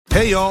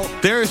Hey y'all,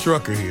 Darius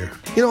Rucker here.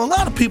 You know, a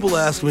lot of people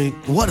ask me,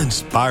 what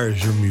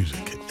inspires your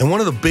music? And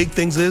one of the big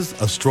things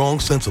is a strong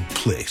sense of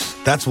place.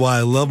 That's why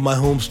I love my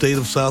home state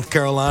of South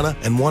Carolina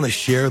and want to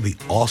share the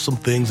awesome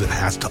things it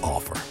has to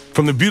offer.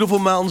 From the beautiful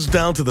mountains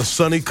down to the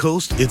sunny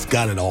coast, it's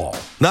got it all.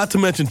 Not to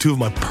mention two of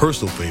my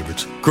personal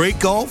favorites, great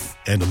golf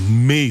and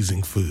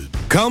amazing food.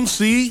 Come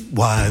see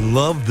why I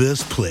love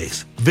this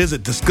place.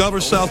 Visit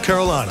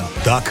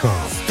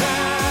discoversouthcarolina.com.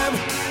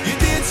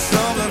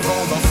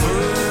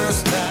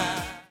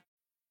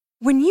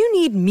 When you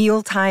need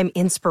mealtime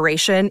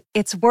inspiration,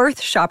 it's worth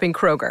shopping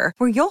Kroger,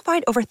 where you'll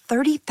find over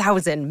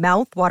 30,000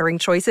 mouth-watering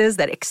choices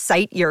that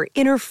excite your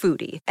inner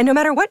foodie. And no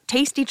matter what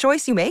tasty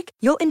choice you make,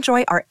 you'll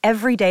enjoy our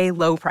everyday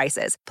low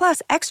prices,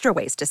 plus extra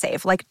ways to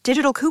save, like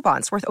digital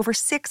coupons worth over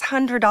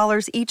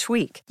 $600 each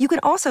week. You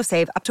can also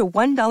save up to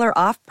 $1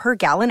 off per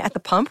gallon at the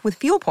pump with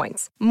fuel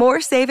points.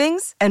 More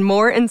savings and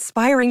more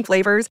inspiring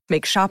flavors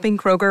make shopping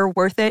Kroger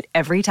worth it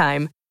every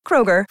time.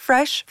 Kroger,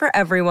 fresh for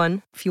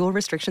everyone. Fuel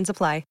restrictions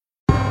apply.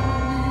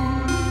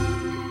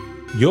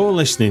 You're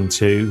listening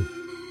to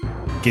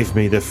Give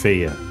Me the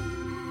Fear,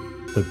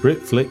 the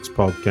Britflix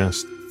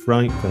podcast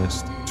Fright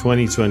Fest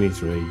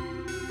 2023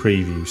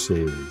 preview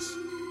series.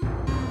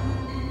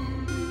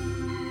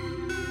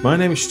 My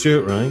name is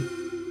Stuart Wright,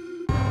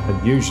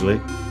 and usually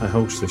I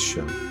host this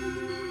show,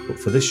 but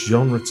for this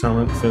genre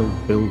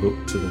talent-filled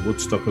build-up to the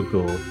Woodstock of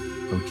Gore,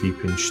 I'm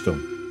keeping stum.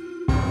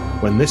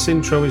 When this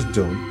intro is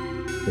done,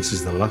 this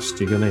is the last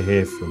you're going to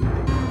hear from me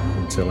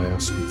until I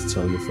ask you to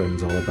tell your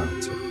friends all about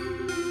it.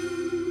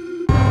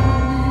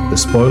 The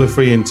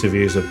spoiler-free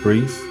interviews are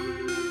brief,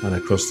 and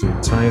across the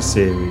entire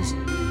series,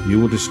 you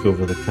will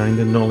discover the kind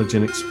of knowledge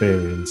and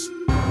experience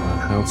about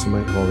how to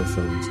make horror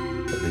films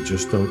that they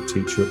just don't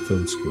teach you at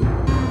film school.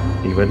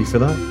 Are you ready for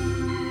that?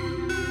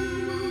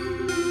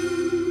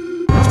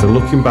 After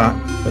looking back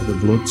at the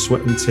blood,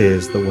 sweat and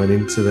tears that went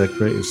into their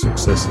creative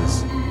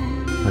successes,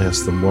 I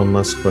asked them one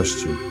last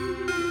question.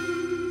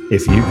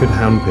 If you could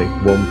handpick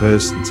one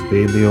person to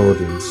be in the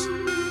audience,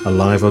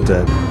 alive or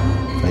dead,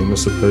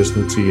 famous or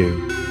personal to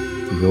you,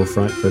 your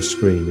Fright Fest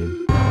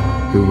screening,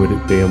 who would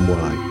it be and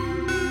why?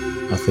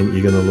 I think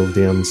you're going to love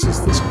the answers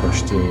this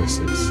question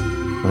elicits.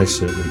 I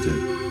certainly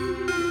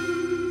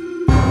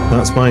do.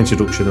 That's my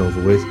introduction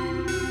over with.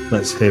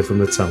 Let's hear from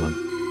the talent.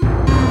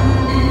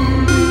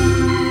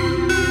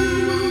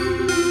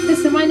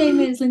 So my name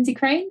is Lyndsey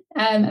Craine,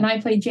 and I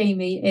play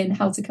Jamie in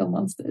How to Kill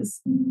Monsters.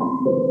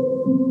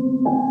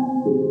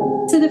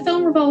 So the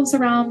film revolves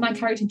around my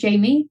character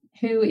Jamie,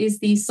 who is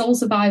the sole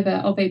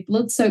survivor of a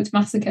blood-soaked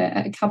massacre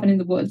at a cabin in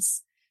the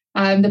woods.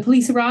 The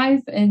police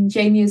arrive and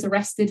Jamie is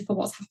arrested for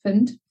what's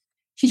happened.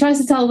 She tries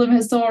to tell them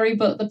her story,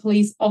 but the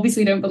police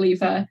obviously don't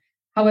believe her.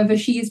 However,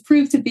 she is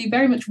proved to be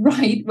very much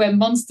right when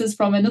monsters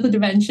from another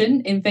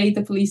dimension invade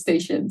the police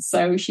station.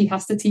 So she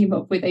has to team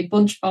up with a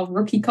bunch of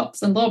rookie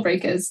cops and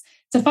lawbreakers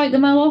to fight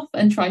them all off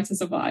and try to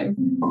survive.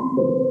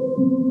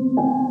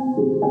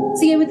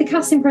 So yeah, with the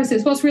casting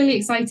process, what's really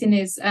exciting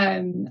is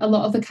a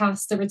lot of the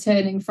cast are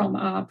returning from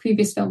our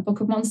previous film, Book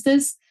of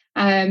Monsters.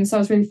 So I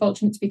was really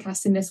fortunate to be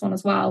cast in this one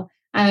as well.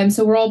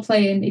 So we're all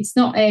playing, it's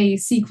not a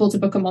sequel to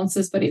Book of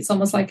Monsters, but it's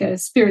almost like a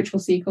spiritual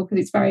sequel because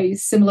it's very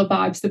similar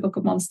vibes to Book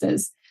of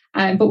Monsters.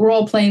 But we're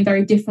all playing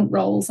very different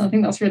roles. And I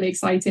think that's really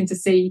exciting to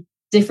see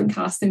different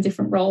cast in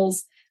different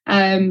roles.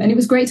 And it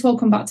was great to all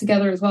come back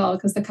together as well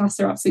because the cast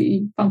are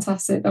absolutely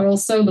fantastic. They're all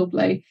so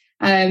lovely.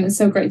 And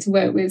so great to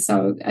work with.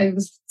 So I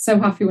was so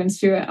happy when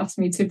Stuart asked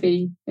me to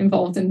be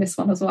involved in this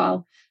one as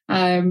well.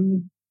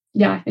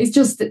 Yeah, it's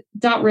just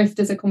Dark Rift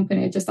as a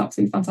company are just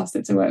absolutely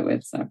fantastic to work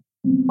with. So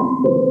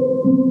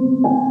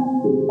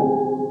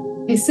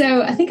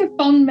I think a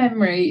fond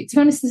memory, to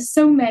be honest, there's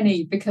so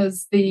many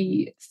because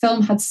the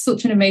film had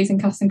such an amazing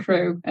cast and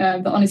crew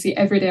that honestly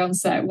every day on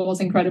set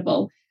was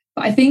incredible.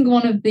 But I think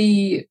one of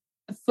the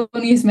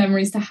funniest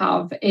memories to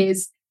have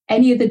is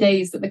any of the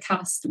days that the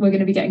cast were going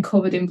to be getting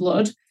covered in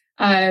blood.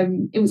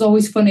 It was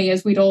always funny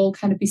as we'd all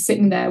kind of be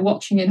sitting there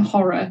watching in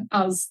horror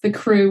as the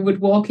crew would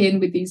walk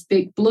in with these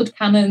big blood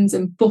cannons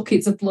and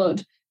buckets of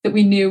blood that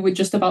we knew were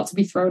just about to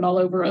be thrown all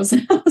over us.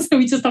 So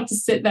we just have to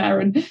sit there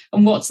and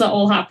watch that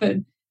all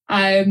happen.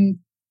 But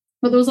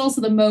there was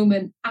also the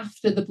moment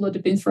after the blood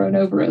had been thrown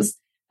over us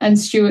and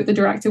Stuart, the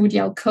director, would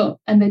yell cut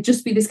and there'd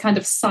just be this kind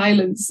of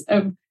silence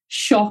of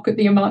shock at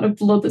the amount of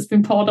blood that's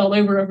been poured all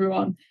over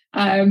everyone.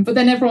 But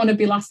then everyone would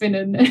be laughing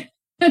and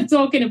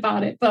talking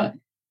about it. But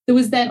there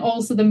was then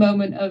also the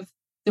moment of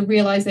the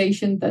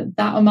realization that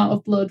that amount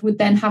of blood would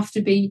then have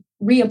to be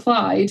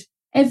reapplied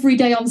every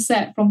day on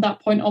set from that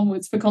point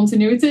onwards for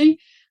continuity.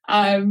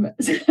 So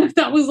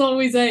that was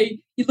always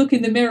you look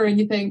in the mirror and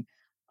you think,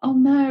 oh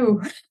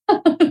no,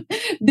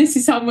 this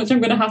is how much I'm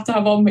going to have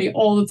on me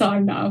all the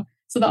time now.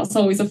 So that's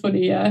always a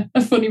funny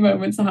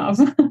moment to have.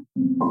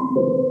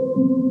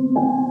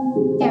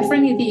 Yeah, for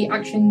any of the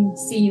action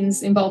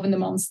scenes involving the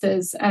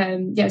monsters,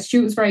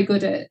 Stuart was very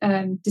good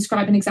at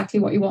describing exactly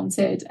what he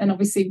wanted. And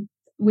obviously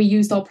we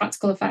used all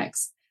practical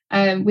effects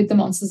with the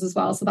monsters as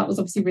well. So that was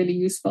obviously really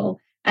useful.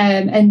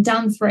 And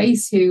Dan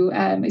Thrace, who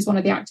is one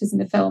of the actors in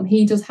the film,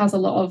 he just has a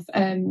lot of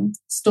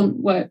stunt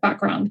work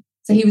background.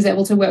 So he was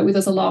able to work with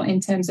us a lot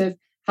in terms of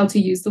how to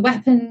use the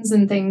weapons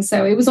and things.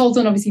 So it was all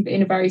done obviously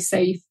in a very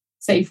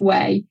safe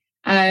way.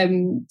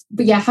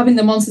 But yeah, having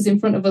the monsters in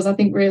front of us, I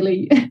think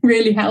really,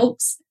 really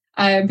helps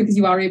because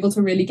you are able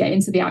to really get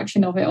into the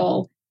action of it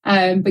all.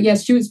 But yeah,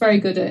 Stuart's very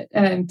good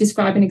at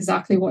describing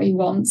exactly what he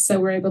wants. So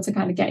we're able to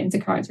kind of get into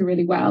character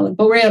really well.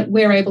 But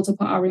we're able to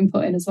put our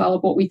input in as well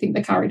of what we think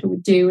the character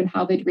would do and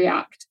how they'd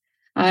react.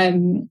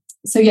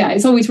 So yeah,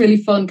 it's always really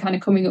fun kind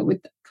of coming up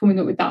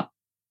with that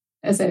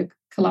as a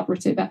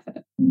collaborative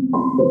effort.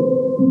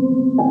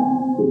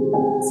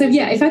 So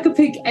yeah, if I could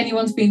pick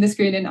anyone to be in the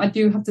screening, I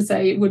do have to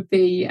say it would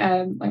be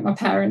like my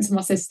parents and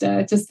my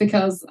sister, just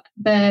because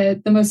they're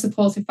the most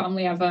supportive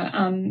family ever,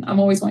 and I'm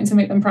always wanting to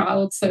make them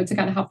proud. So to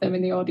kind of have them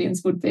in the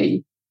audience would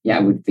be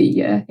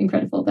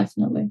incredible,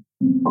 definitely.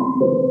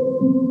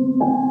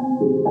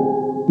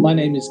 My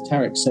name is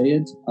Tariq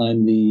Sayed.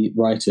 I'm the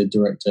writer,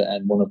 director,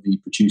 and one of the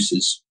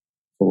producers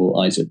for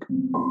Isaac.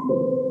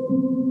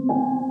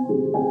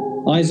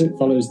 Isaac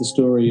follows the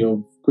story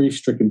of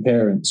grief-stricken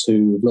parents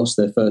who have lost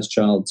their first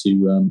child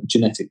to a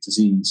genetic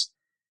disease,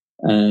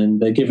 and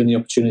they're given the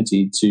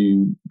opportunity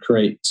to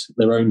create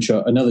their own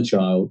another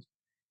child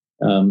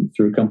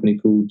through a company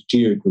called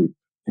Geo Group,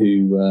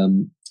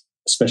 who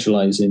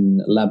specialize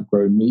in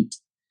lab-grown meat.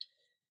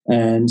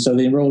 And so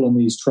they enroll on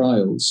these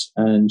trials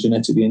and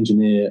genetically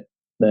engineer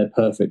their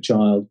perfect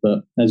child.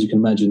 But as you can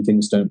imagine,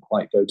 things don't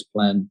quite go to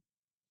plan.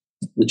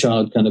 The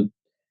child kind of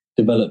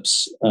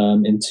develops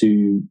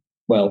into,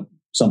 well,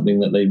 something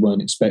that they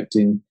weren't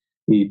expecting.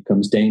 He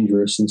becomes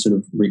dangerous and sort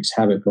of wreaks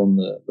havoc on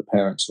the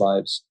parents'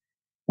 lives.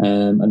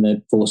 And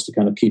they're forced to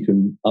kind of keep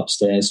him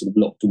upstairs, sort of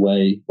locked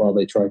away, while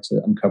they try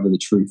to uncover the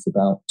truth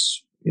about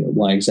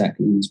why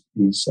exactly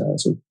he's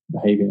sort of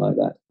behaving like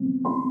that.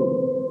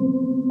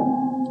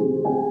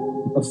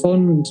 A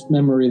fond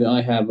memory that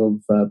I have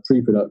of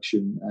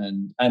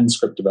pre-production and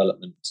script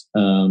development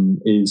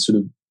is sort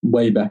of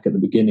way back at the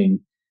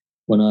beginning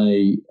when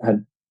I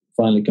had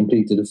finally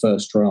completed a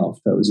first draft.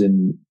 That was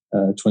in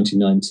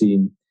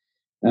 2019.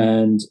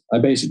 And I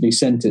basically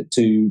sent it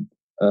to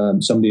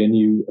somebody I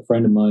knew, a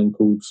friend of mine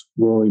called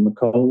Rory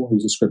McColl,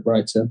 who's a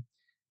scriptwriter,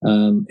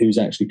 who's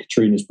actually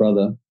Katrina's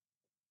brother.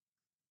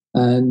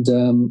 And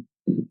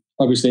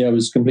obviously I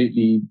was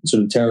completely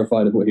sort of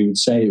terrified of what he would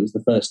say. It was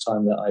the first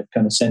time that I'd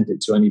kind of sent it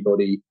to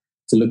anybody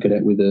to look at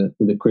it with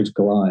a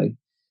critical eye.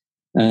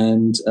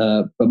 And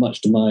but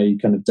much to my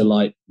kind of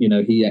delight,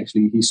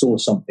 he saw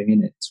something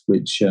in it,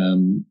 which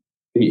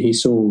he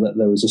saw that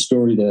there was a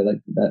story there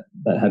that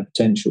had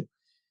potential.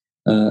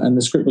 And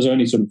the script was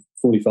only sort of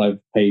 45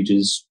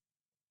 pages.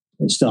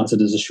 It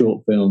started as a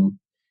short film,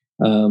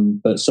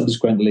 but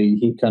subsequently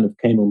he kind of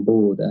came on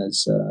board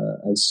as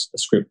a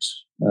script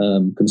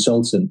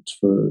consultant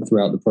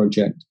throughout the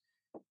project.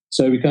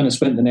 So we kind of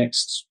spent the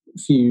next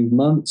few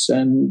months,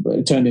 and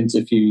it turned into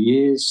a few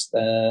years,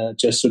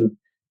 just sort of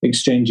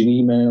exchanging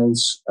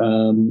emails,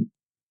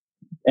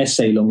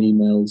 essay-long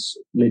emails,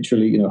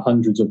 literally,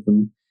 hundreds of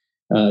them.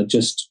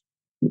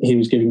 He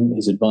was giving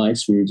his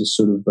advice. We were just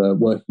sort of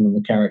working on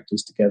the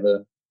characters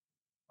together,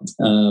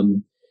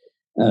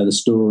 the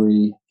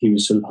story. He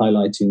was sort of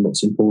highlighting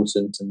what's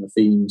important and the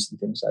themes and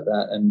things like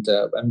that. And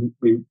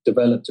we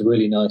developed a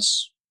really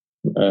nice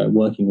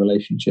working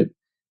relationship.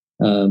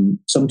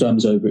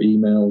 Sometimes over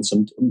email,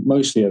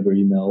 mostly over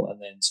email,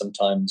 and then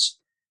sometimes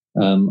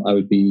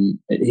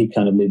he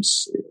kind of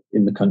lives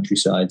in the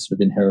countryside, sort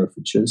of in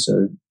Herefordshire.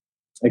 So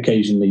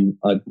occasionally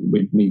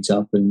we'd meet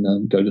up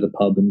and go to the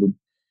pub, and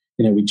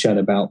we'd chat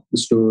about the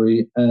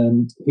story.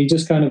 And he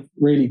just kind of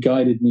really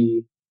guided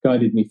me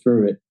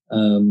through it.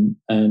 And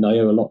I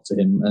owe a lot to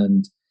him.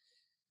 And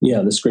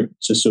yeah, the script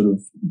just sort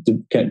of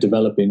kept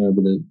developing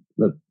over the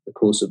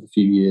course of a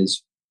few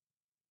years,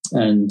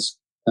 and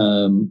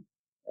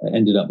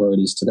ended up where it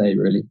is today,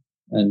 really.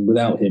 And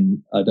without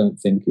him, I don't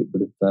think it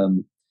would have,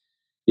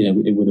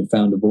 it would have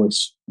found a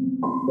voice.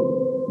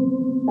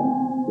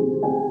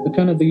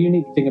 The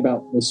unique thing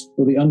about this,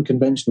 or the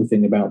unconventional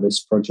thing about this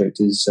project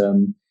is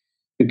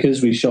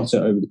because we shot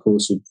it over the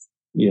course of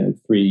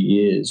 3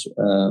 years,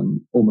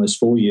 almost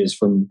 4 years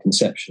from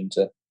conception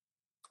to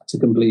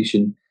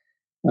completion.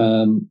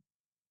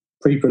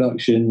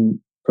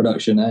 Pre-production,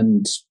 production,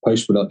 and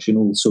post-production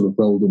all sort of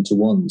rolled into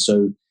one.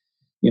 So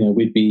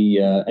we'd be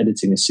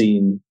editing a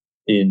scene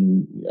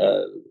in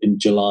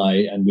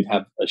July, and we'd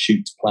have a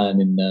shoot plan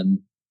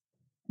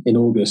in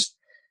August.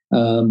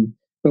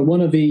 But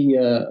one of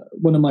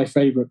my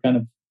favourite kind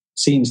of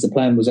scenes to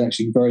plan was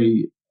actually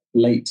very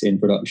late in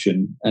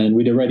production, and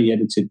we'd already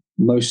edited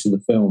most of the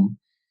film.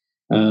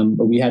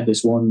 But we had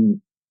this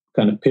one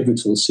kind of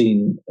pivotal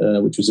scene,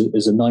 which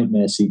was a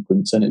nightmare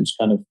sequence, and it was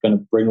kind of going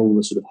to bring all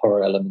the sort of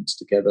horror elements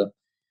together.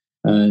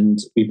 And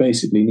we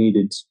basically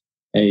needed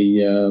a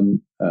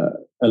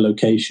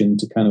location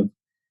to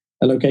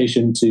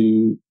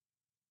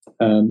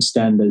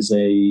stand as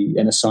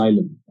an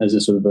asylum, as a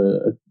sort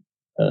of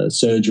a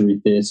surgery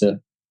theatre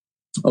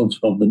of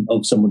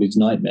somebody's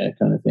nightmare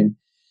kind of thing.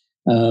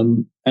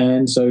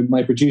 And so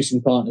my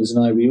producing partners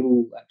and I, we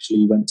all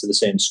actually went to the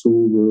same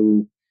school.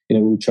 We're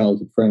all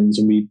childhood friends,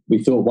 and we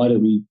thought, why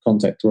don't we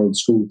contact our old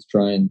school to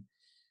try and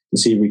to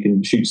see if we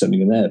can shoot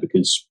something in there,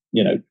 because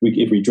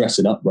if we dress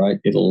it up right,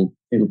 it'll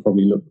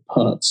probably look the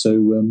part.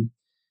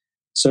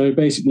 So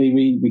basically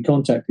we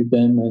contacted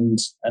them, and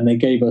they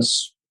gave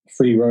us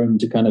free roam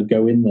to kind of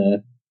go in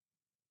there,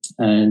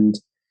 and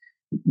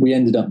we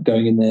ended up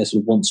going in there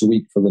sort of once a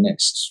week for the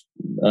next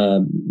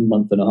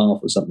month and a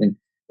half or something,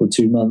 or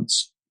 2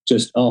 months,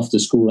 just after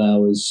school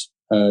hours,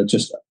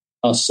 just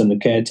us and the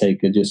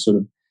caretaker just sort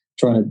of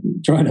trying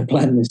to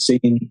plan this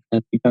scene.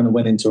 And we kind of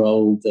went into our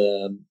old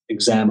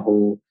exam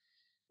hall.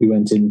 We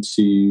went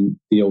into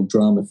the old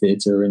drama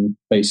theatre and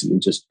basically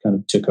just kind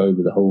of took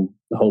over the whole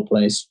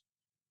place.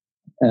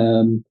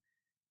 And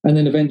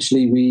then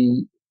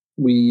eventually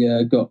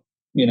the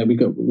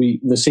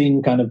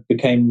scene kind of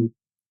became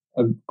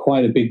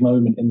quite a big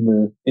moment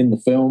in the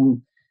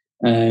film,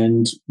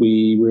 and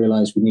we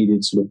realised we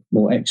needed sort of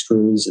more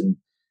extras,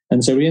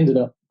 and so we ended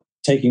up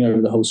taking over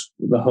the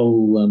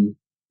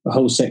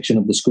whole section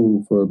of the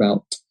school for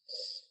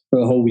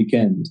a whole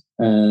weekend,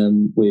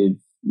 with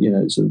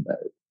sort of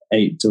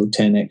 8 or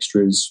 10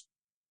 extras,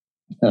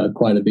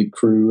 quite a big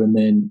crew, and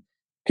then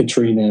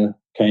Katrina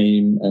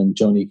came and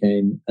Johnny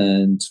came,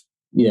 and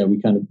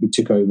we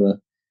took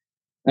over,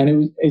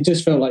 and it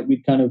just felt like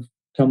we'd kind of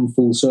come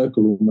full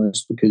circle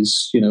almost,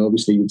 because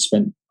obviously we'd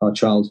spent our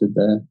childhood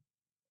there,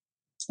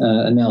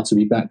 and now to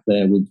be back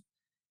there with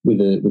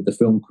the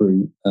film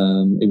crew,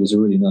 it was a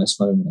really nice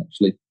moment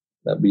actually.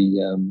 It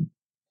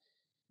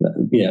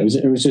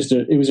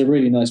was a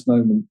really nice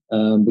moment,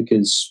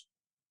 because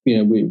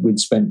we'd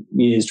spent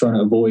years trying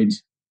to avoid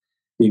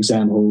the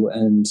exam hall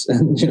and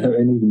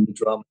even the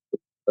drama,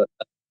 but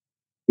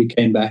we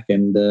came back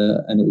and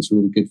it was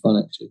really good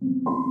fun actually.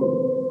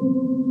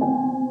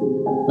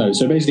 No,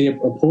 so basically a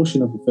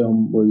portion of the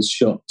film was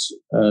shot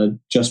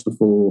just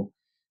before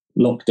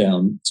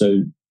lockdown,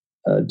 so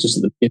just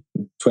at the beginning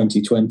of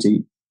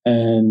 2020,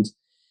 and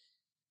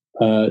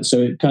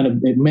so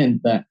it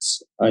meant that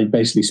I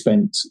basically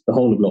spent the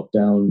whole of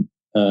lockdown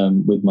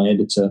with my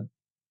editor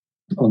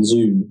on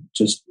Zoom,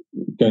 just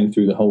going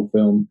through the whole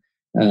film,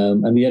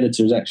 and the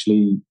editor is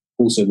actually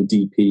also the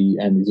DP,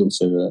 and he's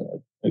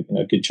also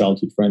a good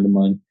childhood friend of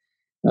mine,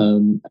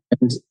 and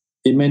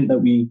it meant that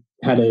we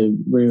had a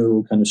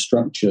real kind of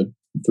structure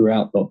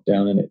throughout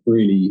lockdown, and it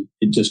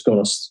just got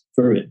us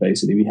through it.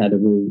 Basically, we had a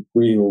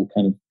real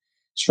kind of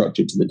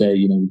structure to the day.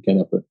 We'd get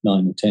up at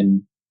 9 or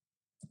 10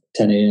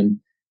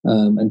 a.m.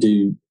 And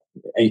do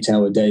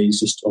 8-hour days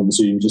just on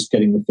Zoom, just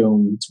getting the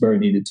film to where it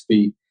needed to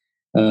be.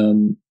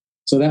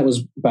 So that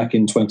was back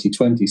in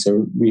 2020.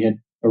 So we had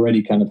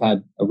already kind of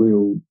had a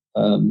real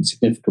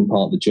significant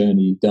part of the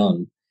journey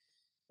done.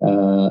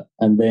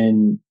 And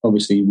then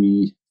obviously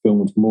we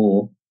filmed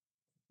more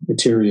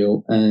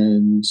material,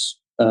 and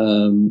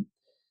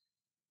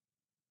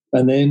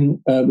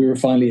then we were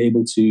finally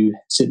able to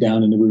sit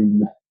down in a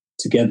room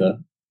together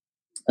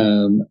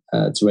to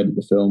edit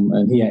the film.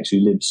 And he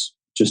actually lives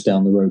just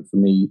down the road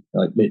from me,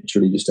 like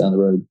literally just down the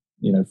road,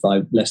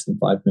 less than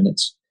 5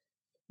 minutes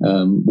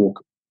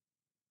walk.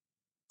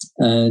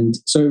 And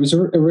so it was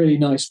a really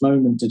nice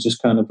moment to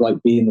just kind of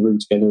like be in the room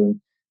together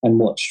and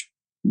watch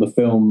the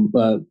film.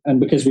 And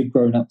because we'd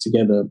grown up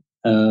together,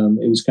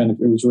 it was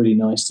really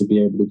nice to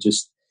be able to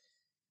just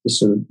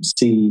sort of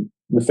see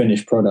the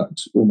finished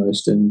product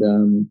almost,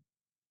 and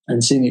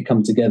seeing it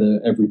come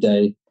together every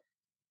day,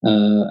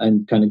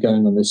 and kind of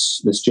going on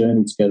this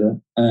journey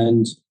together,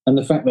 and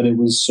the fact that it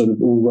was sort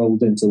of all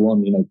rolled into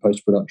one,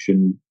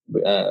 post-production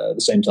at the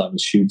same time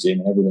as shooting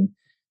and everything.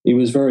 It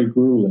was very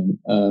grueling,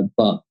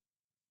 but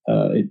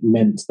it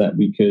meant that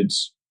we could,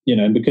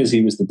 and because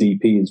he was the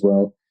DP as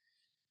well,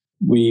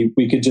 we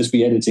could just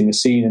be editing a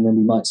scene, and then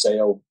we might say,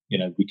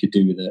 we could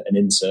do with an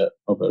insert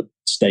of a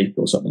steak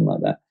or something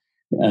like that.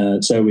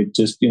 So we'd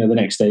just, the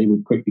next day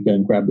we'd quickly go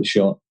and grab the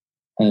shot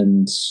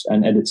and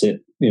edit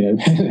it,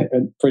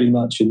 pretty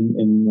much in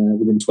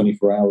within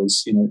 24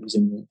 hours, it was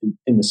in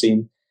the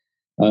scene.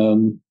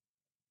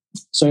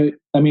 So,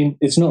 I mean,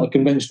 it's not a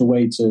conventional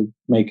way to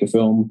make a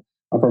film.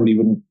 I probably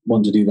wouldn't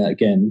want to do that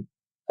again,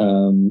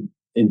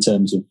 in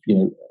terms of,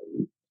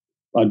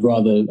 I'd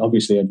rather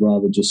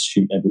just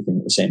shoot everything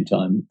at the same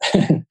time.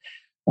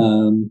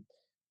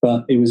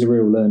 But it was a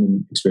real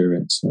learning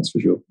experience, that's for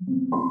sure.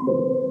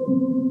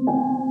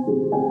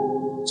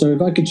 So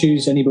if I could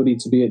choose anybody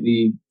to be at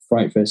the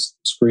Fright Fest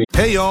screen.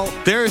 Hey y'all,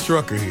 Darius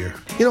Rucker here.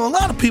 A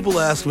lot of people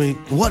ask me,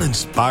 what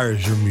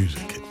inspires your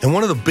music? And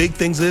one of the big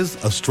things is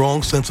a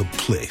strong sense of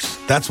place.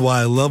 That's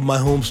why I love my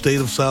home state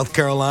of South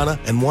Carolina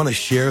and want to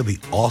share the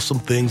awesome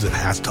things it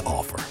has to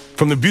offer.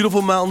 From the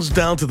beautiful mountains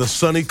down to the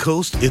sunny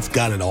coast, it's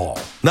got it all.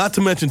 Not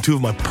to mention two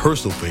of my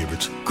personal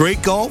favorites,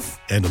 great golf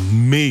and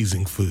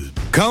amazing food.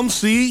 Come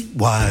see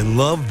why I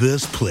love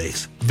this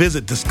place.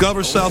 Visit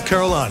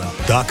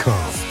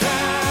discoversouthcarolina.com.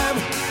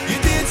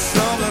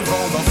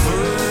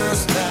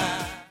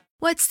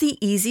 What's the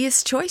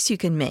easiest choice you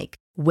can make?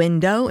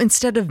 Window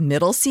instead of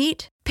middle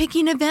seat?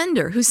 Picking a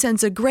vendor who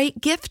sends a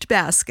great gift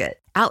basket?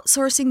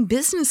 outsourcing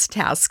business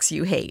tasks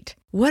you hate?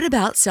 What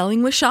about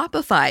selling with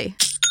Shopify?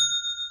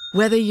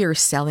 Whether you're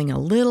selling a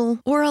little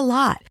or a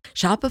lot,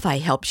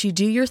 Shopify helps you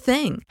do your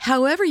thing,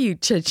 however you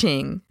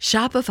cha-ching.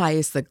 Shopify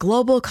is the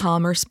global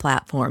commerce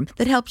platform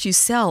that helps you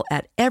sell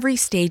at every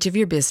stage of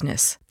your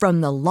business.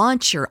 From the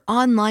launch your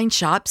online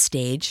shop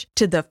stage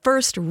to the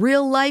first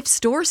real-life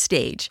store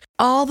stage,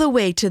 all the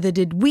way to the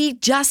did we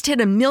just hit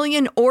 1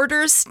 million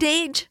orders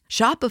stage.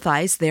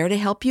 Shopify's there to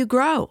help you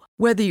grow.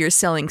 Whether you're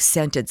selling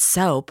scented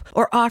soap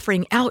or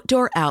offering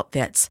outdoor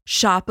outfits,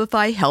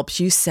 Shopify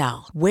helps you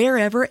sell.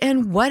 Wherever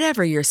and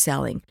whatever you're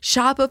selling,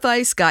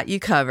 Shopify's got you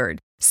covered.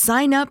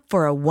 Sign up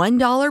for a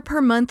 $1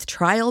 per month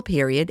trial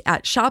period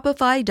at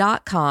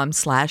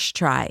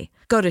shopify.com/try.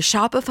 Go to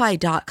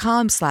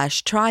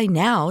shopify.com/try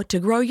now to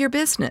grow your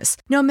business,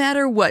 no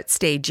matter what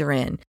stage you're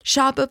in.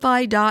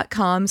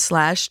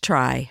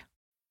 Shopify.com/try.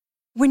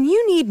 When you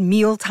need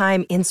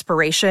mealtime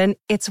inspiration,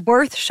 it's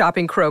worth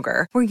shopping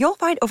Kroger, where you'll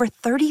find over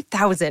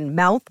 30,000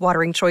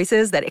 mouth-watering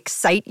choices that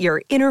excite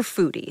your inner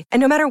foodie. And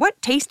no matter what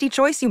tasty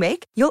choice you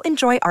make, you'll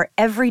enjoy our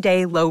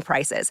everyday low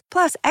prices,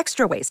 plus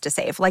extra ways to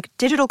save, like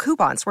digital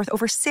coupons worth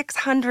over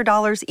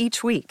 $600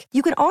 each week.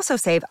 You can also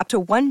save up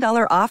to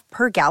 $1 off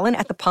per gallon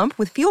at the pump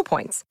with fuel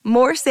points.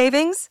 More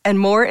savings and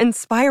more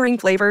inspiring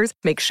flavors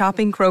make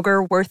shopping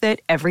Kroger worth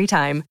it every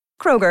time.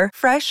 Kroger,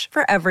 fresh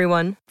for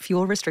everyone.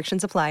 Fuel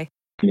restrictions apply.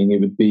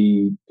 It would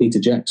be Peter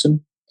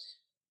Jackson,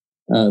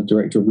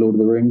 director of Lord of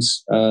the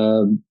Rings.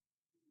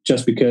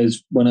 Just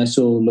because when I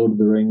saw Lord of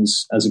the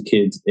Rings as a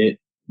kid, it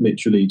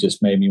literally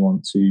just made me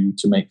want to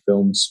make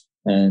films.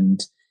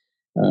 And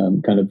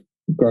kind of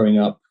growing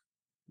up,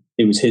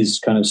 it was his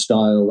kind of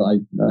style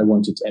that I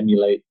wanted to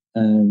emulate.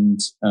 And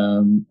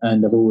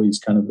I've always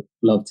kind of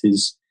loved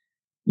his,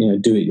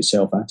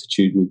 do-it-yourself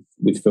attitude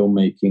with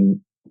filmmaking,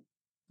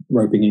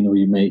 roping in all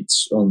your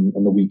mates on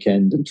the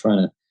weekend and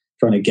trying to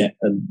get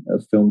a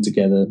film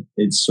together.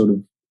 It's sort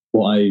of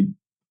what I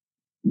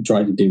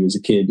tried to do as a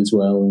kid as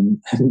well,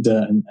 and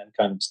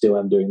kind of still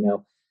am doing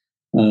now.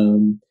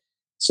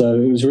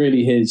 So it was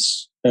really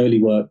his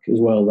early work as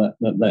well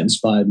that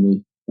inspired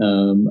me.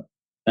 And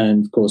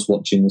of course,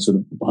 watching the sort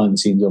of behind the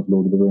scenes of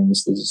Lord of the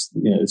Rings, there's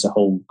a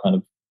whole kind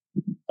of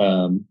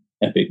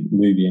epic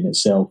movie in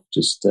itself.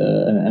 Just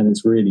and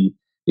it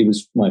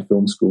was my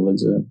film school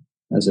as a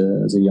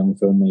young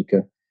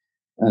filmmaker.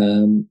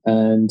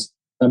 And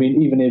I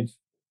mean, even if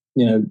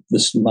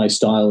my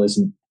style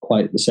isn't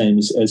quite the same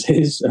as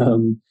his,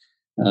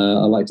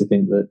 I like to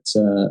think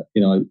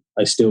that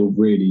I still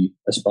really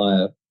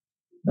aspire.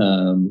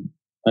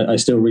 I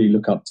still really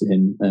look up to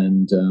him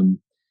and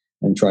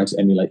try to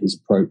emulate his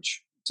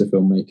approach to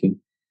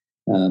filmmaking.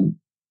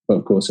 But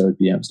of course, I would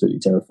be absolutely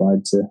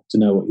terrified to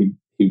know what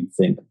he would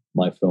think of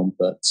my film.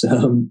 But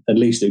at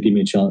least it would give me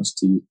a chance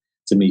to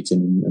meet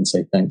him and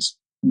say thanks.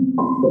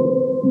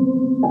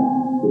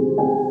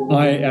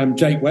 I am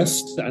Jake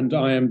West, and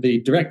I am the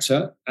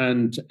director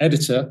and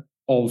editor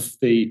of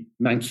the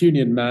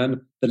Mancunian Man,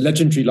 The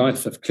Legendary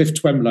Life of Cliff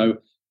Twemlow,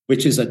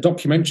 which is a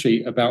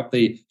documentary about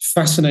the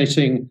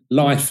fascinating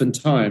life and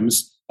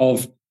times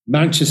of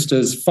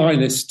Manchester's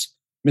finest,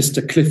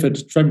 Mr.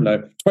 Clifford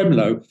Twemlow.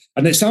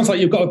 And it sounds like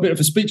you've got a bit of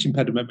a speech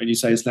impediment when you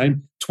say his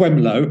name,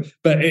 Twemlow,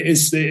 but it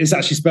is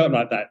actually spelled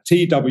like that,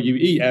 Twemlow,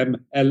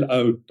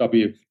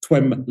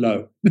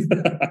 Twemlow.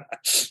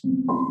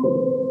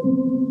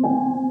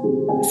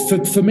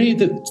 For me,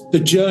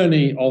 the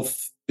journey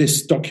of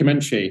this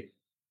documentary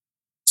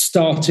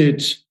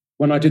started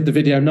when I did the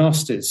Video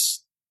Nasties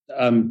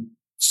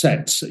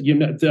set.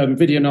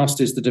 Video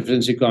Nasties, The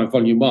Definitive Guide,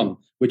 Volume 1,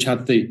 which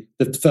had the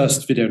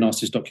first Video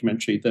Nasties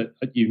documentary that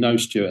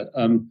Stuart.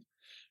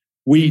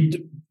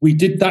 We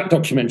did that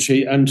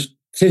documentary, and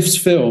Cliff's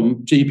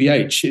film,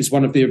 GBH, is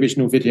one of the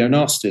original Video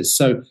Nasties.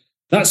 So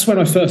that's when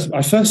I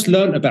first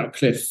learned about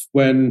Cliff,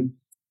 when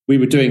we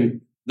were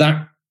doing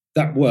that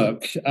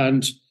work.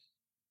 And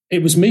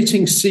it was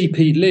meeting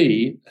C.P.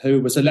 Lee, who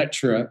was a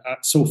lecturer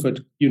at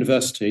Salford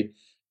University,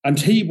 and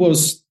he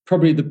was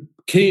probably the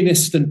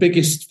keenest and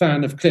biggest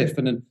fan of Cliff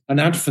and an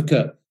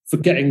advocate for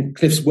getting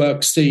Cliff's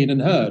work seen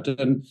and heard.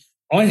 And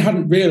I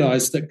hadn't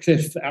realised that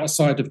Cliff,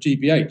 outside of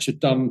GBH, had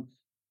done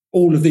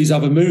all of these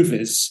other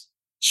movies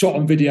shot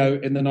on video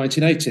in the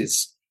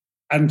 1980s.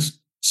 And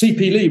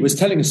C.P. Lee was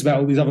telling us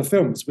about all these other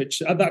films,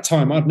 which at that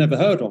time I'd never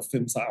heard of,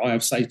 films like Eye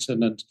of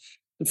Satan and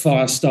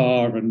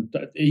Firestar and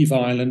Eve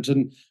Island.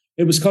 And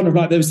it was kind of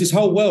like there was this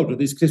whole world of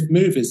these Cliff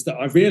movies that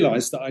I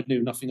realised that I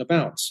knew nothing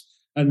about.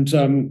 And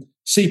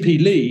C.P.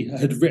 Lee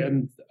had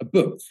written a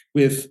book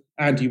with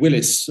Andy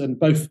Willis, and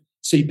both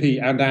C.P.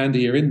 and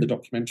Andy are in the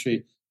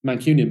documentary,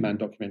 Mancunian Man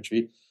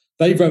documentary.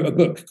 They wrote a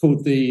book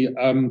called The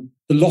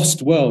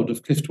Lost World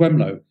of Cliff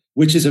Twemlow,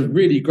 which is a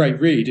really great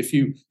read. If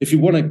you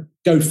want to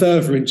go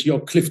further into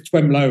your Cliff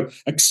Twemlow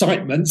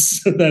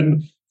excitements,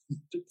 then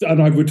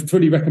I would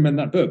fully recommend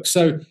that book.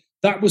 So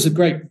that was a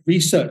great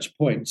research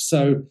point.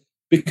 So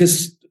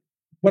because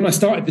when I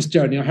started this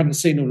journey, I hadn't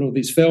seen all of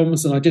these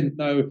films, and I didn't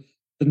know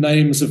the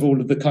names of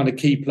all of the kind of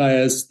key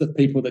players, the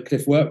people that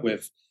Cliff worked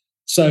with.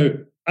 So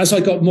as I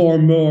got more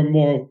and more and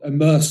more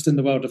immersed in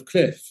the world of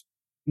Cliff,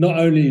 not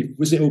only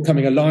was it all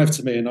coming alive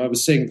to me and I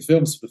was seeing the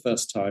films for the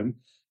first time,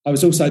 I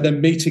was also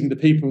then meeting the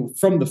people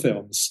from the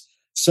films.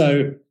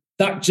 So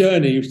that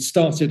journey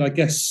started, I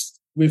guess,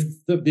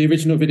 with the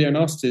original Video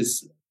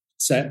Nasties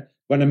set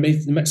when I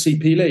met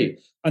C.P. Lee.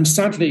 And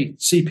sadly,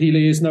 C.P.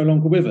 Lee is no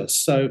longer with us.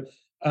 So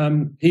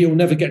he'll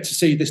never get to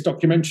see this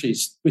documentary,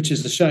 which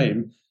is a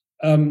shame.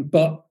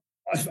 But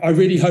I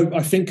really hope,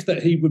 I think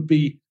that he would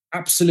be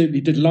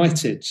absolutely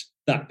delighted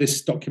that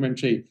this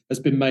documentary has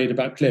been made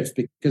about Cliff,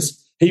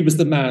 because he was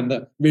the man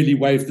that really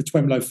waved the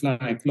Twemlow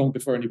flag long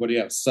before anybody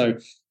else. So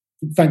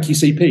thank you,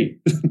 CP.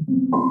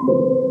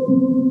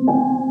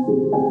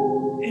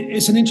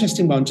 It's an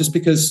interesting one, just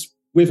because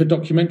with a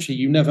documentary,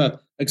 you never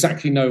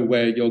exactly know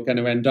where you're going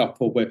to end up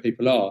or where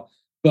people are.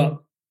 But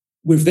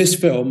with this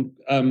film,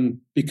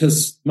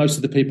 because most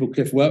of the people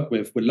Cliff worked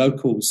with were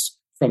locals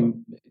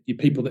from the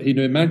people that he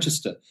knew in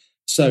Manchester.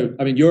 So,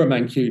 I mean, you're a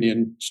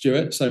Mancunian,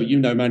 Stuart, so you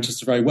know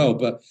Manchester very well,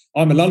 but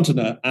I'm a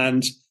Londoner,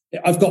 and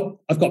I've got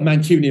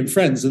Mancunian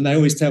friends, and they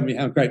always tell me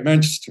how great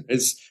Manchester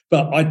is,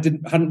 but I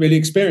hadn't really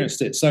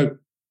experienced it. So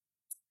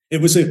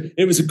it was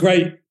a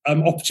great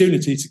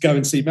opportunity to go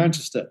and see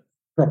Manchester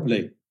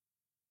properly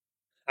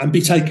and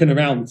be taken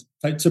around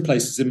to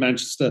places in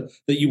Manchester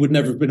that you would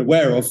never have been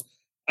aware of,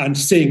 and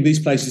seeing these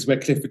places where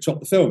Cliff had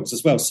shot the films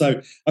as well.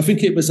 So I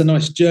think it was a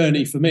nice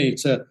journey for me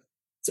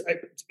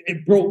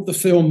it brought the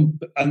film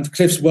and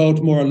Cliff's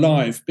world more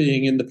alive,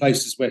 being in the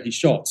places where he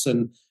shot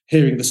and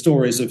hearing the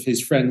stories of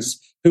his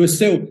friends, who are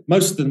still,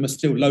 most of them are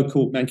still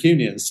local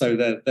Mancunians, so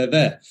they're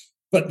there.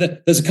 But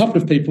there's a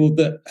couple of people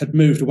that had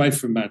moved away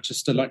from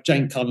Manchester, like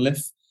Jane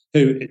Cunliffe,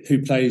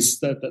 who plays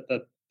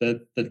the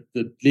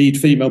lead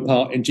female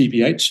part in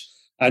GBH,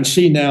 and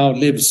she now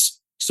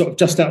lives sort of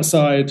just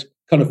outside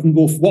kind of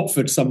North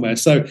Watford somewhere.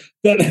 So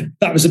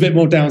that was a bit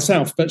more down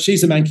south, but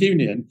she's a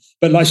Mancunian.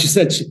 But like she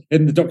said,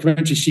 in the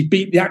documentary, she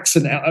beat the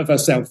accent out of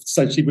herself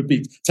so she would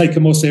be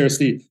taken more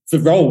seriously for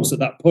roles at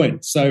that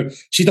point. So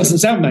she doesn't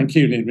sound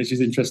Mancunian, which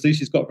is interesting.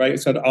 She's got very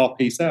sort of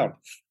RP sound.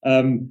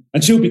 And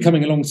she'll be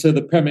coming along to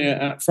the premiere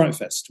at Fright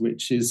Fest,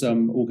 which is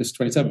August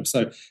 27th.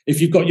 So if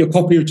you've got your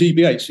copy of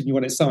GBH and you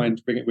want it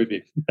signed, bring it with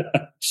you.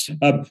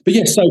 But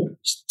yes,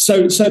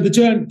 so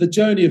the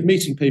journey of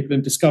meeting people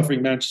and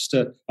discovering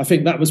Manchester, I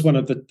think that was one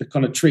of the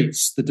kind of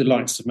treats, the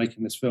delights of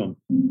making this film.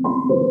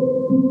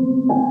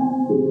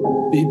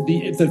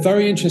 The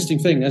very interesting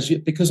thing,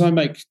 because I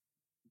make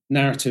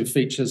narrative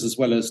features as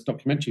well as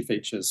documentary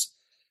features,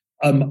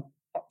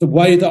 the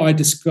way that I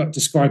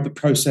describe the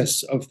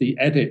process of the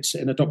edit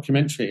in a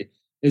documentary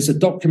is a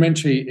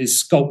documentary is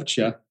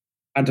sculpture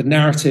and a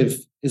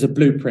narrative is a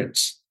blueprint.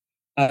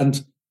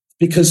 And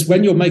because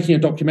when you're making a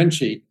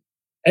documentary,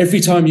 every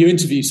time you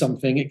interview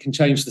something, it can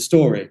change the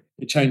story.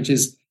 It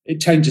changes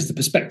the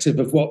perspective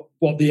of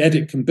what the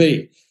edit can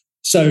be.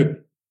 So,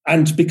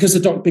 and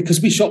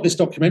because we shot this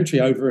documentary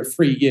over a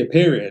 3-year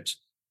period,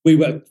 we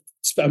were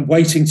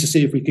waiting to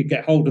see if we could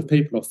get hold of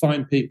people or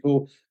find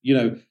people,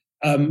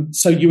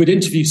 so you would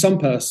interview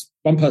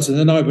one person,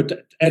 and I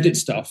would edit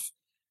stuff.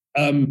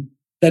 Then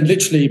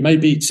literally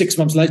maybe 6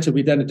 months later,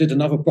 we then did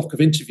another block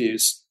of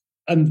interviews,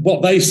 and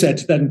what they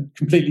said then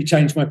completely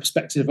changed my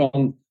perspective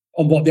on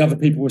what the other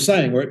people were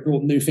saying, or it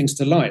brought new things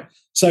to light.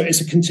 So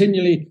it's a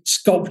continually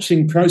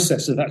sculpting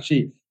process of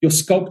actually, you're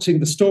sculpting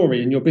the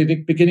story, and you're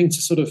beginning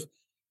to sort of,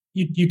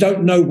 you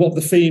don't know what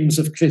the themes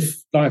of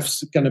Cliff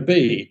life's going to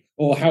be,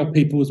 or how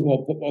people's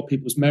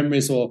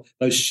memories or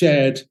those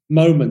shared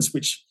moments,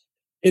 which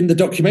in the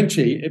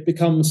documentary, it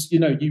becomes,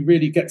 you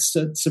really get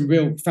some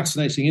real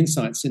fascinating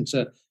insights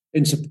into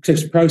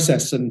Cliff's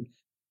process and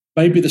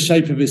maybe the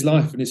shape of his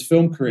life and his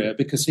film career,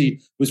 because he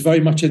was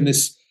very much in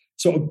this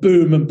sort of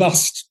boom and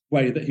bust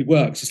way that he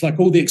works. It's like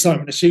all the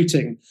excitement of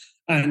shooting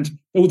and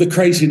all the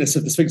craziness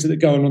of the things that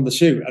go on the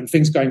shoot and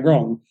things going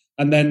wrong.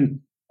 And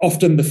then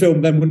often the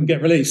film then wouldn't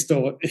get released,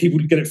 or he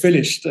wouldn't get it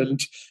finished.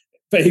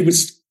 But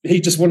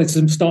he just wanted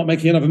to start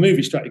making another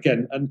movie straight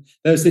again. And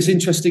there's this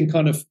interesting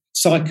kind of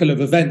cycle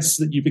of events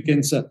that you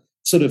begin to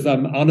sort of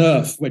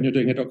unearth when you're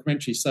doing a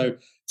documentary. So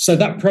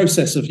that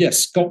process of,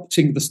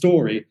 sculpting the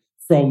story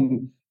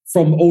from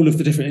all of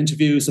the different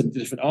interviews and the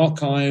different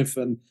archive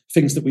and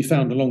things that we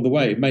found along the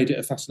way made it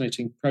a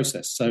fascinating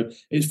process. So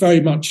it very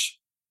much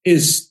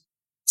is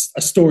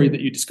a story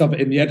that you discover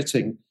in the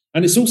editing.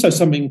 And it's also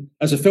something,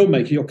 as a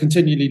filmmaker, you're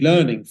continually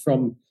learning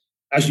from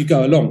as you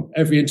go along.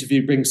 Every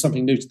interview brings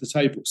something new to the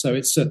table. So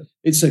it's a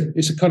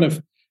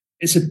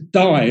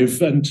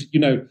dive, and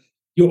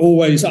you're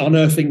always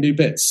unearthing new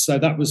bits. So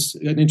that was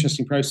an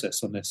interesting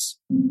process on this.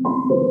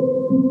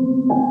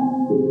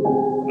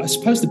 I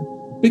suppose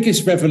the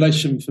biggest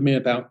revelation for me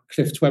about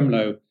Cliff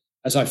Twemlow,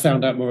 as I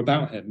found out more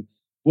about him,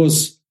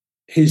 was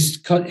his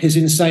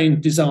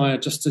insane desire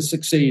just to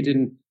succeed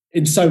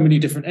in so many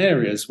different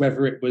areas,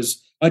 whether it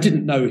was, I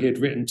didn't know he had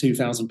written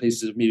 2,000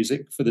 pieces of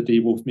music for the D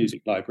Wolf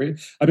Music Library.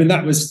 I mean,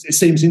 it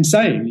seems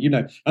insane,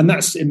 and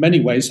that's in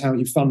many ways how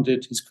he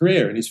funded his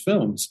career and his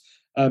films,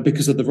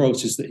 because of the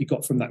royalties that he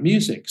got from that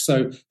music.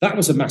 So that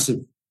was a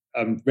massive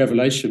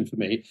revelation for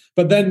me.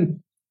 But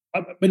then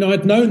I mean,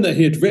 I'd known that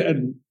he had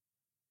written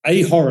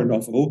a horror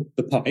novel,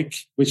 The Pike,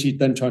 which he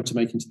then tried to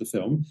make into the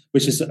film,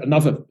 which is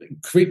another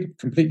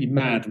completely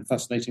mad and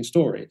fascinating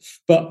story.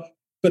 But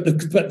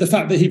the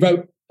fact that he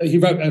wrote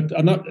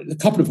a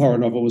couple of horror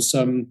novels.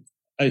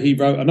 He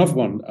wrote another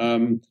one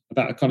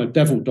about a kind of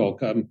devil dog.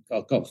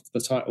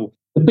 The title,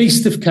 The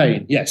Beast of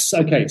Cain. Yes,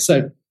 okay.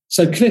 So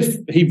Cliff,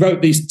 he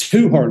wrote these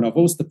two horror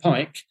novels, The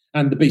Pike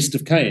and The Beast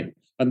of Cain.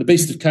 And The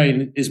Beast of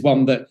Cain is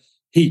one that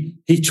he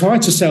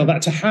tried to sell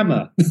that to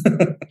Hammer.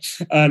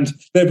 And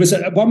there was,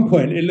 at one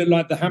point, it looked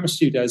like the Hammer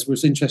Studios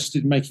was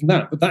interested in making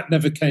that, but that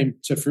never came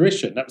to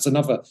fruition. That was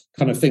another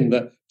kind of thing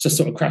that just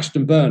sort of crashed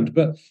and burned.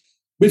 But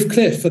with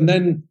Cliff, and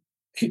then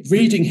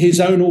reading his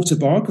own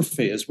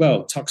autobiography as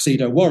well,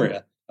 Tuxedo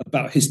Warrior,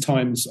 about his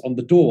times on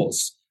the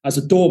doors as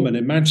a doorman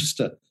in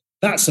Manchester,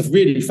 that's a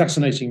really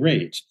fascinating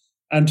read.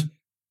 And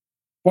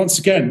once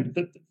again,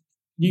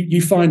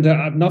 you find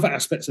out another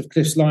aspect of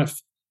Cliff's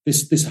life,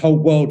 this whole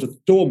world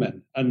of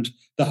doormen and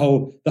the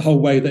whole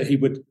way that he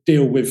would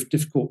deal with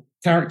difficult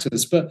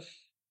characters. But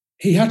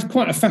he had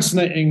quite a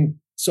fascinating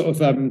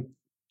sort of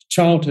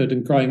childhood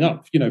and growing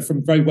up,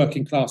 from very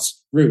working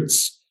class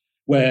roots,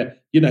 where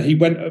he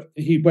went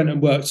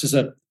and worked as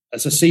a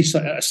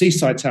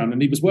seaside town,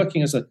 and he was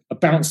working as a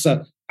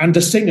bouncer and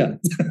a singer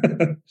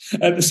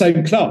at the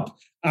same club.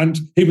 And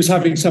he was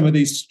having some of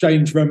these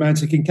strange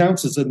romantic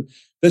encounters. And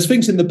there's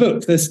things in the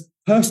book, there's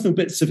personal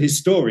bits of his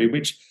story,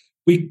 which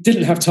we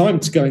didn't have time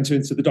to go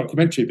into the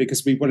documentary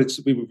because we were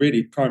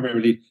really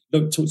primarily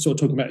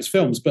talking about his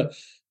films. But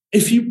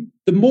the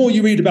more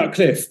you read about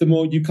Cliff, the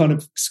more you kind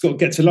of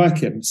get to like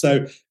him.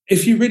 So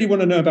if you really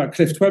want to know about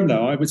Cliff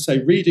Twemlow, I would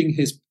say reading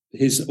his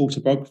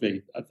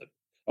autobiography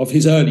of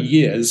his early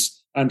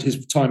years and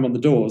his time on the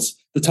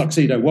doors, The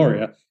Tuxedo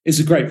Warrior, is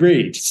a great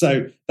read.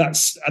 So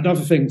that's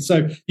another thing.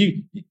 So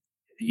you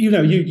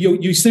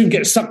soon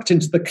get sucked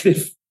into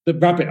the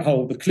rabbit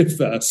hole, the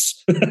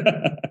Cliffverse.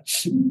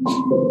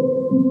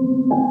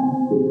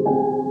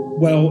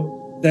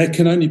 Well, there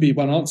can only be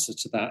one answer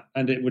to that,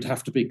 and it would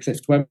have to be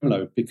Cliff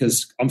Twemlow,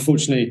 because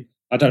unfortunately,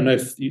 I don't know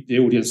if the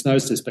audience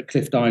knows this, but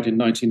Cliff died in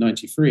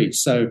 1993.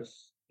 So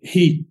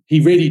he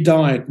really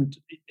died.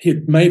 He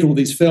had made all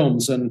these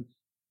films,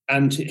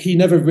 and he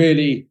never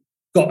really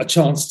got a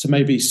chance to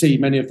maybe see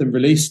many of them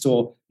released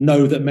or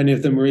know that many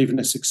of them were even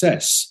a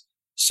success.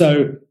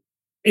 So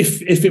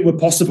if it were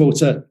possible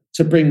to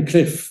bring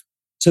Cliff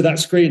to that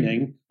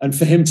screening and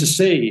for him to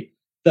see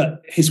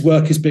that his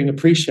work is being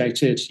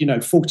appreciated,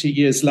 40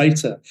 years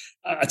later,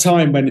 at a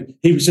time when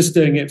he was just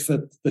doing it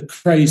for the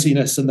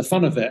craziness and the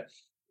fun of it,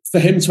 for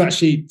him to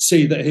actually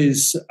see that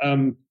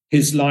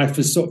his life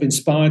has sort of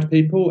inspired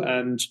people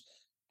and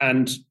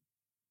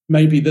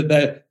maybe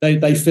that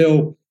they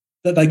feel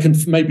that they can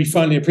maybe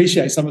finally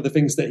appreciate some of the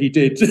things that he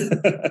did.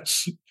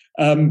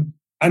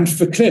 And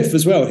for Cliff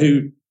as well,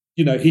 who,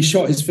 he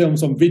shot his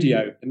films on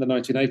video in the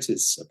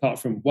 1980s, apart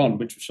from one,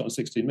 which was shot on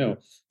 16mm,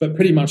 but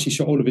pretty much he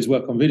shot all of his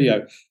work on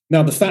video.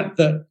 Now, the fact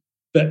that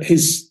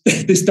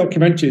this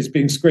documentary is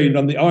being screened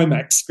on the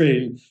IMAX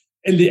screen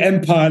in the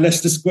Empire,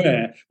 Leicester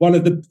Square,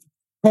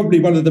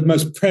 probably one of the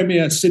most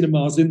premier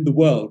cinemas in the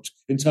world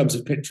in terms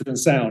of picture and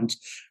sound.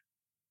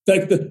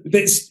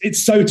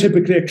 It's so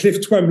typically a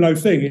Cliff Twemlow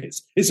thing.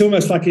 It's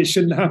almost like it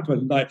shouldn't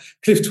happen. Like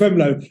Cliff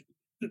Twemlow,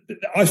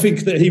 I think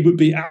that he would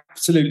be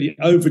absolutely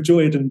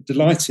overjoyed and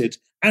delighted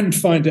and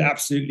find it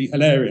absolutely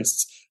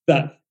hilarious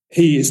that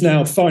he is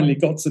now finally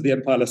got to the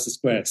Empire Leicester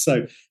Square.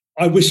 So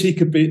I wish he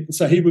could be.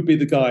 So he would be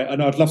the guy,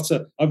 and I'd love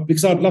to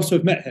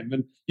have met him.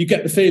 And you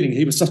get the feeling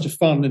he was such a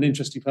fun and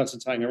interesting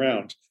person to hang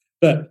around.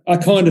 But I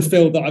kind of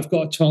feel that I've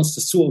got a chance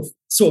to sort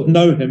of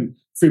know him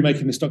through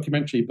making this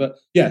documentary. But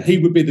yeah, he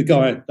would be the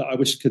guy that I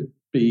wish could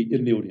be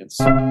in the audience.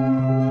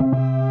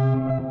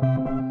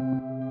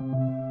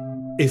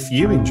 If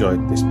you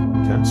enjoyed this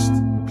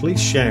podcast,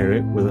 please share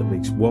it with at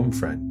least one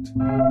friend.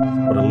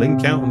 Put a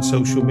link out on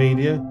social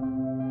media.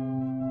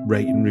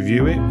 Rate and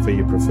review it for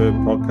your preferred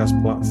podcast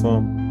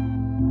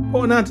platform.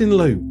 Put an ad in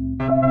loop.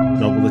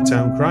 Novel the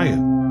town crier.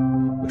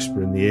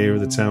 Whisper in the ear of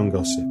the town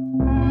gossip.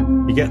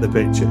 You get the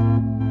picture.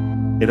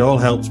 It all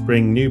helps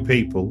bring new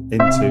people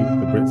into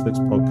the Britflix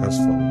podcast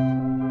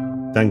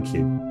fold. Thank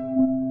you.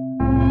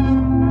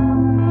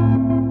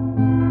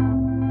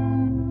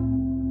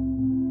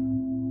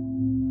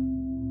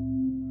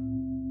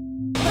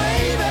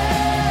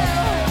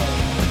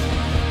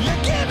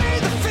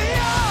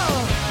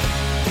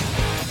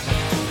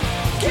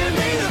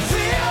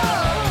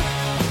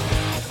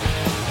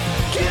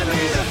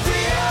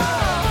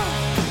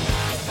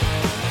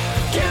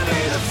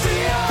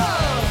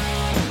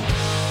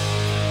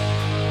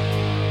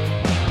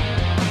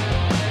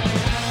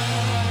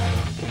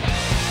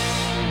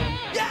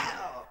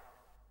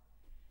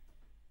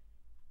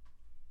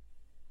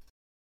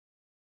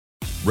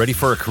 Ready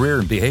for a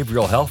career in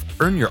behavioral health?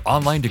 Earn your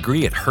online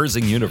degree at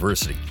Herzing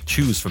University.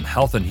 Choose from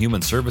health and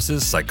human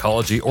services,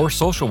 psychology, or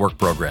social work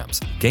programs.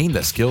 Gain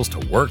the skills to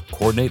work,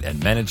 coordinate,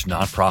 and manage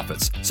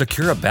nonprofits.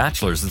 Secure a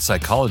bachelor's in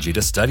psychology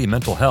to study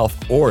mental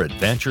health, or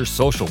advance your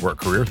social work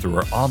career through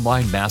our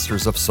online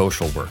Masters of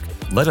Social Work.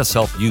 Let us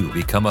help you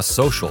become a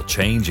social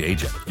change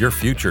agent. Your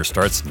future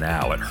starts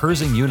now at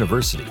Herzing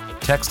University.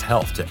 Text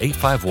HEALTH to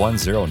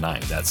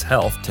 85109. That's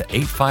HEALTH to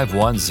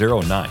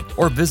 85109.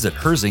 Or visit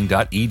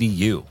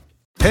herzing.edu.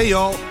 Hey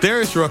y'all,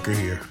 Darius Rucker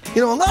here.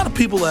 You know, a lot of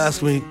people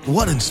ask me,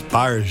 what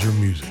inspires your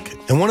music?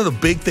 And one of the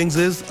big things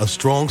is a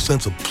strong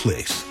sense of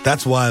place.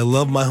 That's why I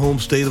love my home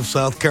state of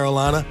South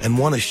Carolina and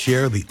want to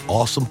share the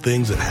awesome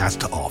things it has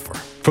to offer.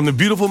 From the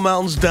beautiful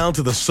mountains down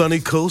to the sunny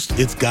coast,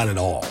 it's got it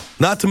all.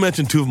 Not to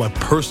mention two of my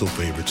personal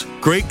favorites,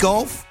 great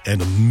golf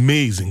and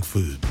amazing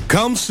food.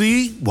 Come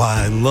see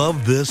why I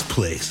love this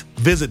place.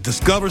 Visit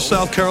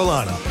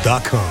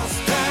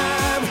discoversouthcarolina.com.